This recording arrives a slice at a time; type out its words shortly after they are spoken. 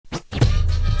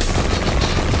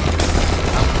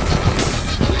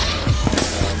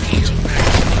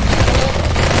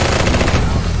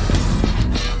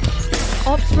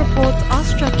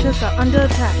under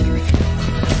attack.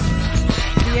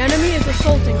 The enemy is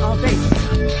assaulting our base.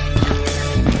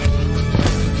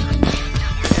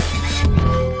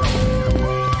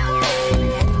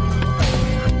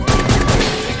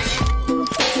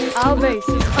 Our base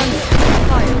is under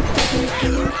fire.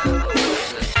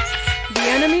 The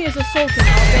enemy is assaulting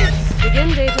our base. Begin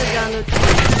data download. Do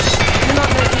not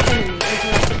let the enemy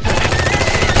interrupt the plan.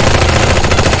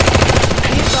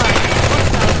 Be advised,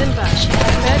 hostiles inbound.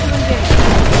 Prepare to engage.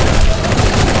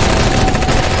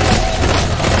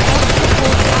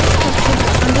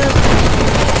 Under attack.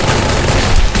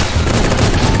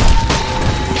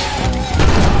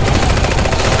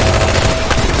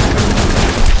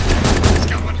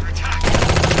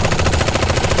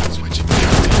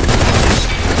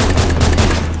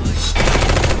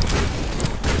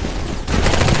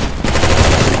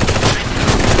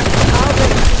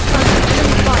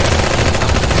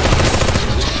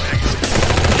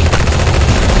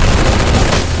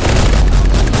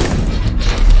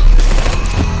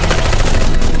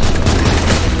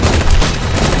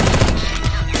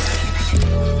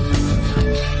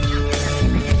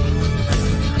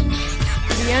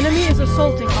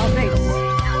 Assaulting our base.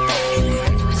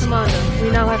 Commander, we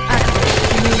now have access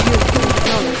to new nuclear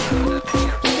technology.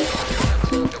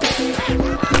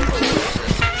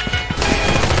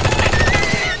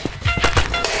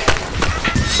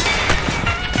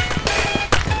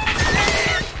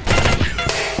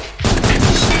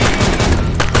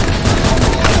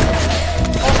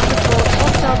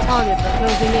 Hostile targets are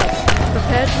closing in.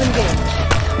 Prepare to engage.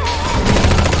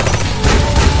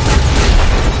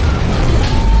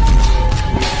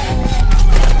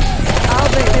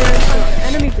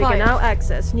 We can now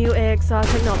access new AXR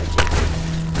technology.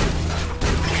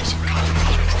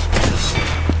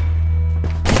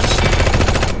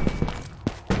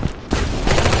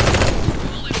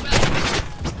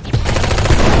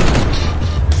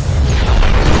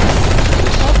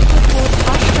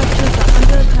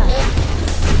 Our structures are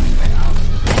under attack.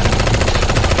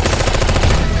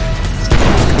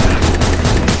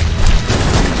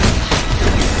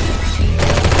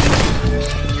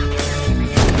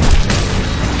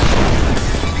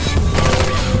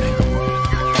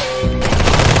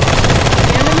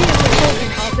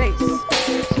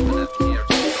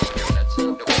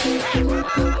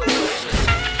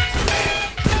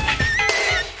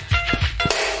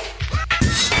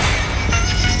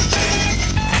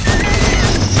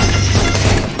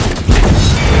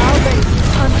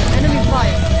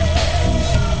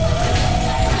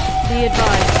 Be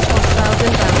advised, hostiles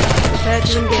inbound. Prepare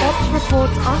to engage. Ops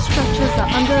reports our structures are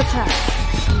under attack.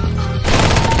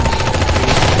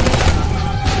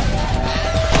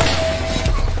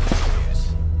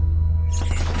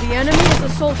 The enemy is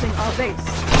assaulting our base.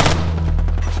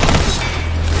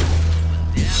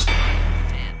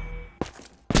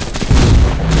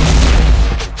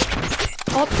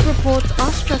 Ops reports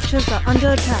our structures are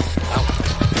under attack.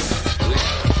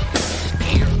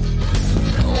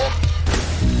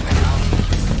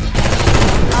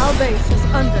 Our base is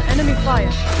under enemy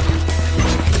fire.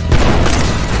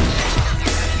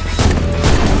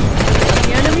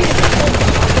 The enemy is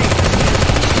assaulting our base.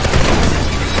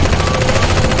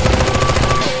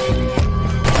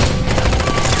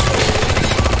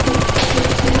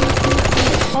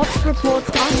 Ops reports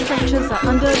our structures are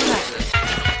under attack.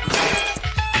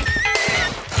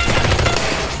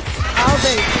 Our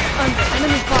base is under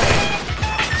enemy fire.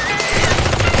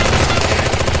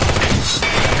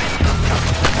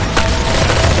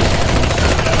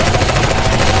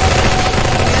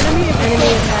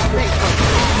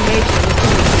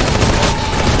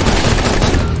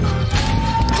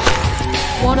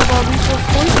 One of our resource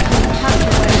points has been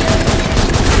captured by the enemy.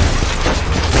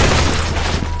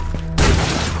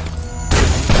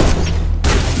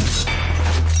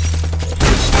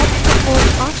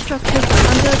 Our structures are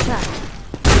under attack.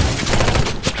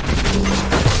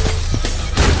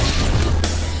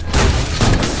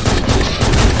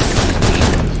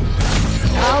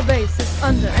 Our base is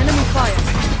under enemy fire.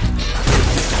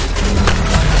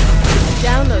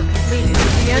 Download completed.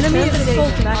 The enemy is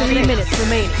assaulting 3 minutes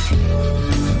remaining.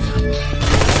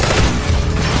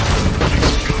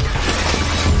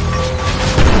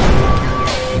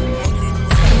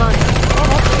 Commander,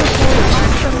 ops report our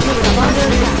structure is under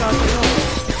attack.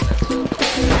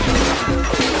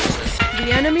 The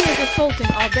enemy is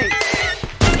assaulting our base.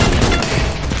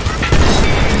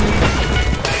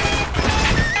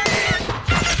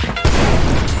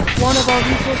 One of our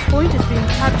resource points is being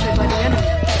captured by the enemy.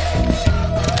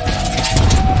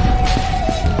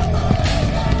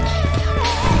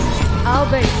 Our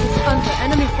base is under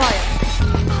enemy fire.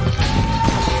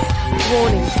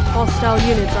 Warning, hostile. Hostile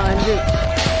units are en route.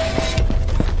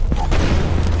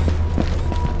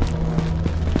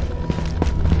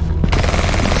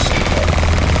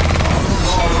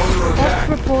 Ops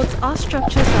reports our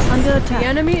structures are under attack. The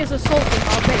enemy is assaulting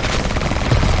our base.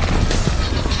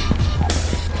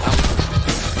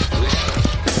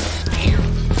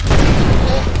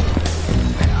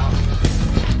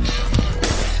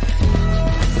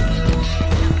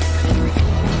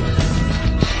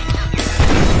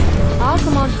 Our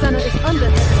command center is under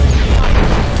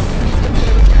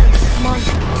command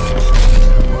center.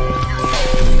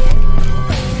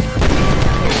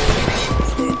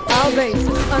 Our base is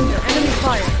under enemy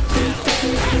fire.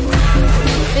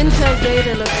 Intel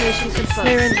data location confirmed.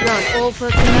 Clearance run. All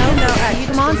personnel now active.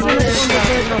 Command center is on the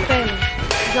verge of failing.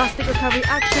 Drastic recovery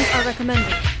actions are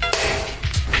recommended.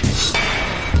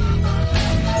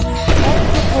 All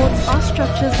reports our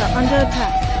structures are under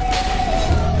attack.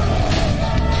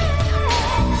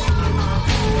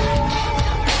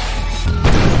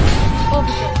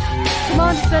 Officers,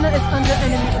 command center is under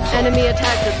enemy assault. Enemy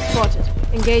attackers spotted.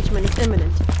 Engagement is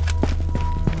imminent.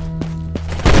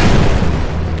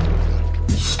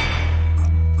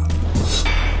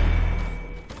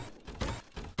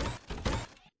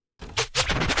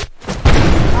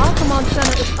 Our command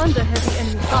center is under heavy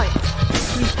enemy fire.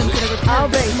 Please consider it our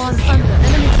base command under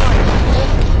enemy fire.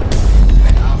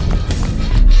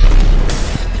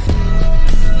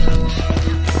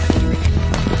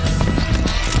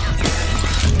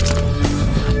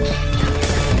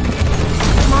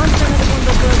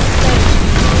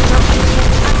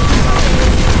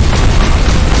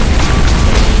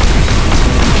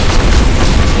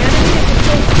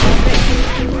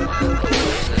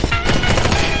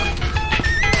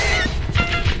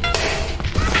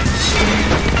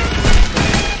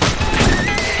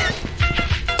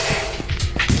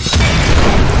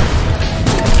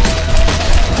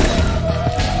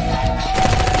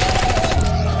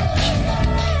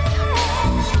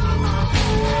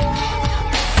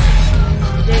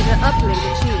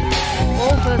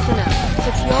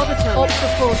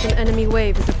 An enemy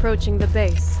wave is approaching the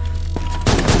base.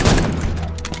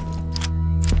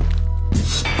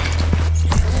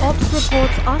 Ops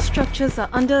reports our structures are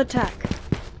under attack.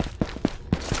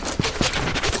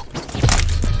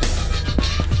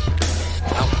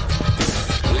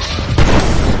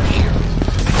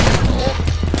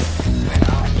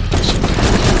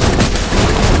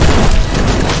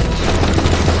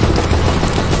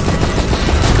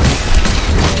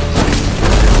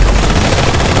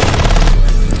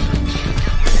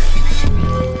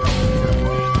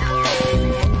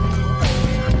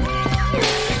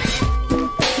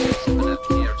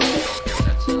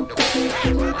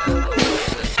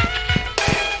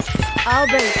 Our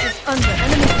base is under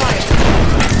enemy fire.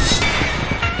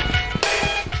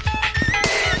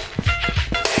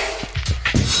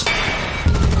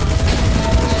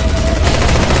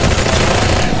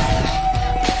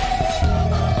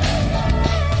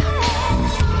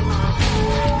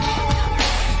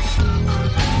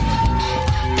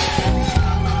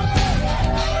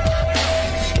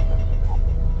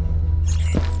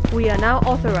 We are now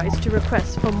authorized to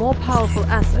request for more powerful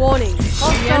assets. Warning!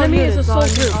 The enemy is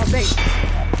assaulting our base.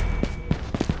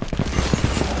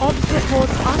 Ops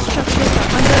reports our structures are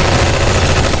under attack.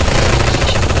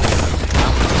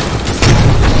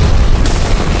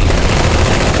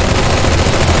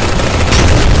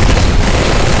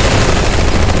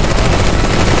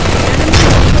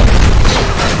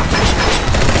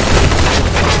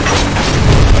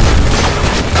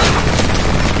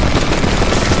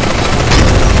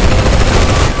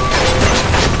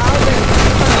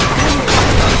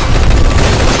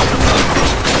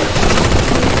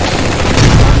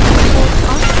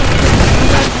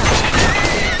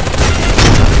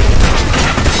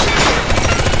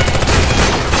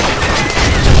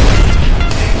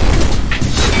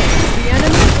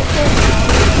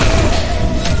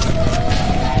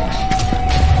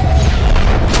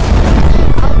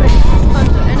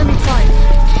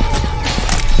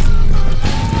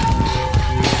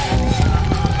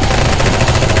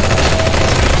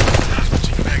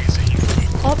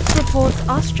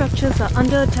 Our structures are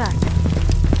under attack.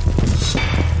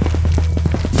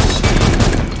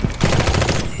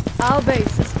 Our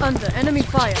base is under enemy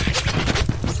fire.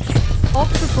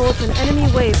 Ops reports an enemy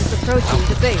wave is approaching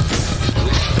the base.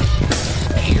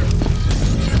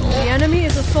 The enemy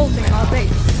is assaulting our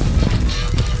base.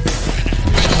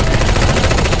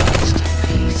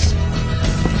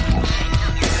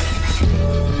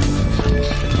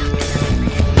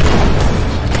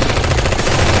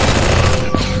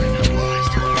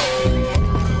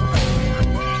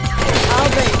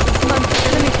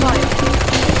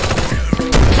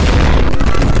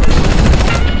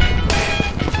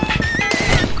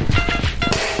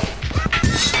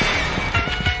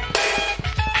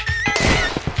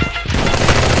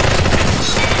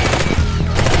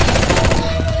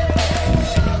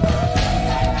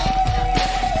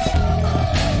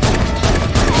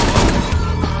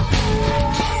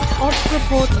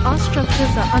 reports our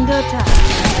structures are under attack.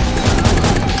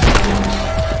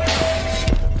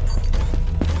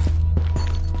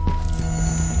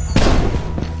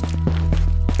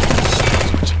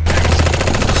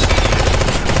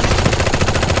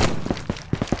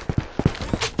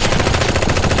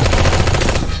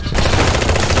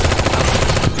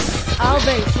 Our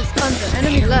base is under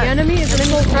enemy alert. The enemy is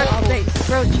assaulting our base.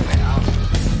 Approaching.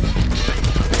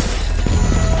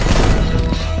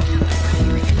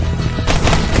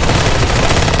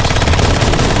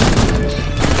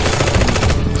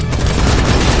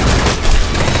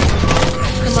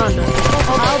 Commander,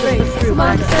 our base through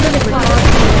enemy fire.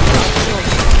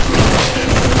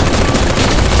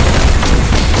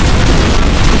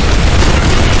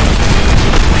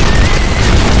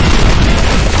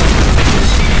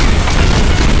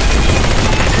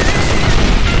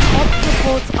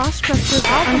 Our structures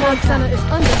are command center is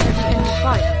under heavy enemy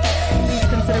fire. Please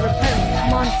consider repairing the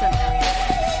command center.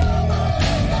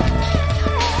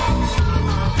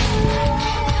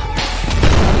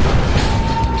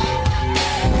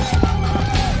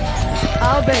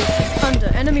 Our base is under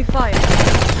enemy fire. Command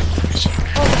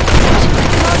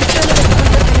center is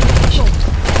under enemy assault.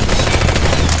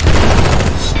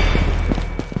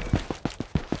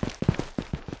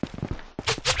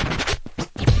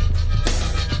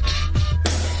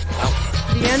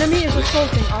 The enemy is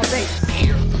assaulting our base.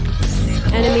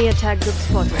 Enemy attack group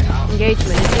spotted.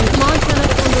 Engagement is in. Command center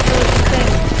is on the verge of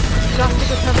failure. Drastic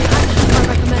recovery actions are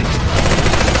recommended.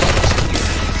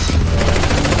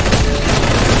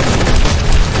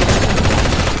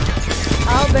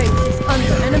 Our base is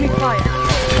under enemy fire.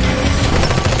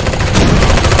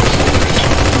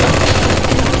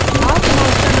 Our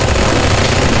command center is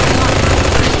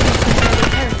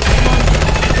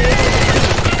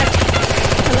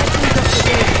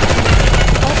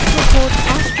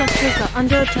our structures are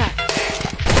under attack.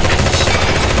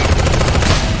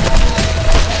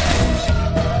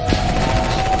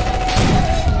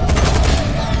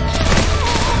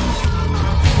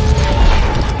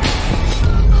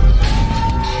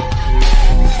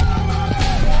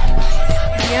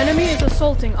 The enemy is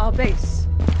assaulting our base.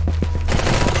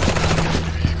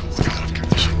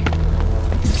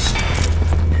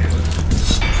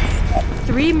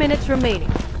 Three minutes remaining.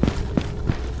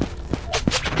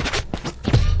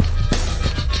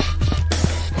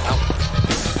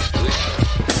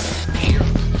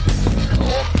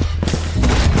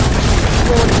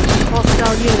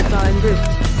 Hostile units are en route.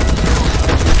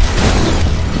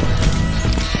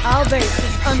 Our base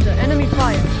is under enemy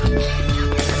fire.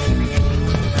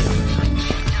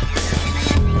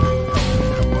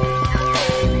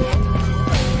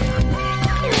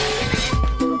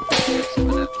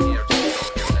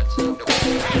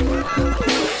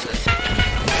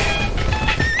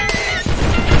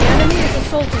 The enemy is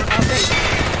assaulting our base.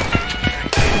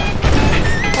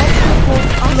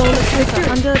 All reports are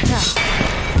under attack.